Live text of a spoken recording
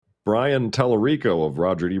Brian Tellerico of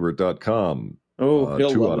RogerEbert.com. Oh,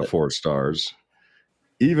 he'll 2 love out of it. 4 stars.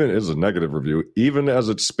 Even is a negative review. Even as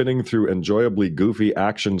it's spinning through enjoyably goofy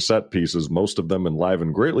action set pieces, most of them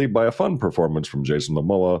enlivened greatly by a fun performance from Jason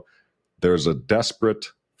Momoa, there's a desperate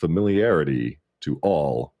familiarity to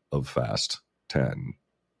all of Fast 10.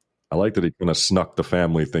 I like that he kind of snuck the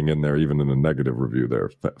family thing in there, even in a negative review there.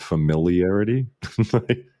 Familiarity?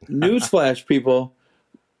 Newsflash, people,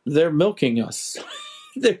 they're milking us.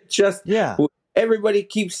 They're just, everybody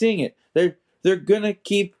keeps seeing it. They're going to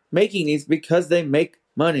keep making these because they make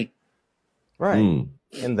money. Right.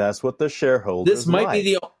 And that's what the shareholders This might be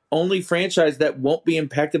the only franchise that won't be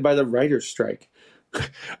impacted by the writer's strike.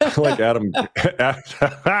 Like Adam.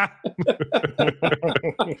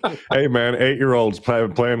 Hey, man, 8-year-olds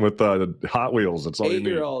playing with Hot Wheels. That's all you need.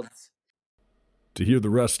 8-year-olds. To hear the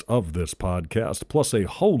rest of this podcast, plus a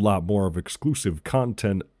whole lot more of exclusive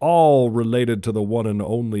content, all related to the one and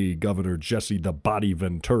only Governor Jesse the Body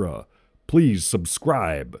Ventura, please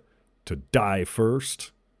subscribe to Die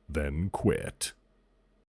First, Then Quit.